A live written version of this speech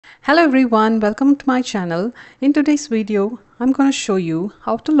Hello everyone, welcome to my channel. In today's video, I'm going to show you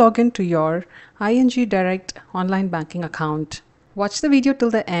how to log into your ING Direct online banking account. Watch the video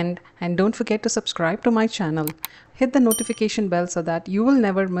till the end and don't forget to subscribe to my channel. Hit the notification bell so that you will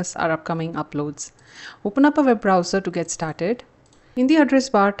never miss our upcoming uploads. Open up a web browser to get started. In the address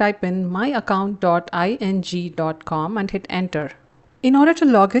bar, type in myaccount.ing.com and hit enter. In order to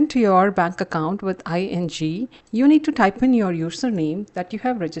log into your bank account with ING, you need to type in your username that you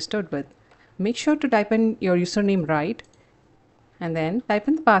have registered with. Make sure to type in your username right and then type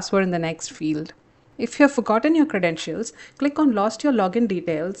in the password in the next field. If you have forgotten your credentials, click on Lost Your Login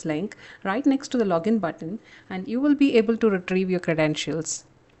Details link right next to the login button and you will be able to retrieve your credentials.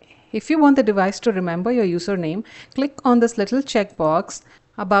 If you want the device to remember your username, click on this little checkbox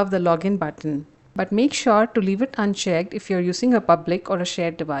above the login button. But make sure to leave it unchecked if you're using a public or a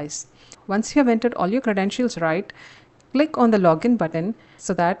shared device. Once you have entered all your credentials right, click on the login button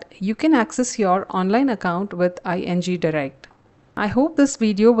so that you can access your online account with ING Direct. I hope this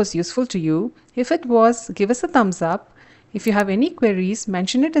video was useful to you. If it was, give us a thumbs up. If you have any queries,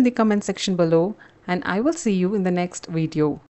 mention it in the comment section below and I will see you in the next video.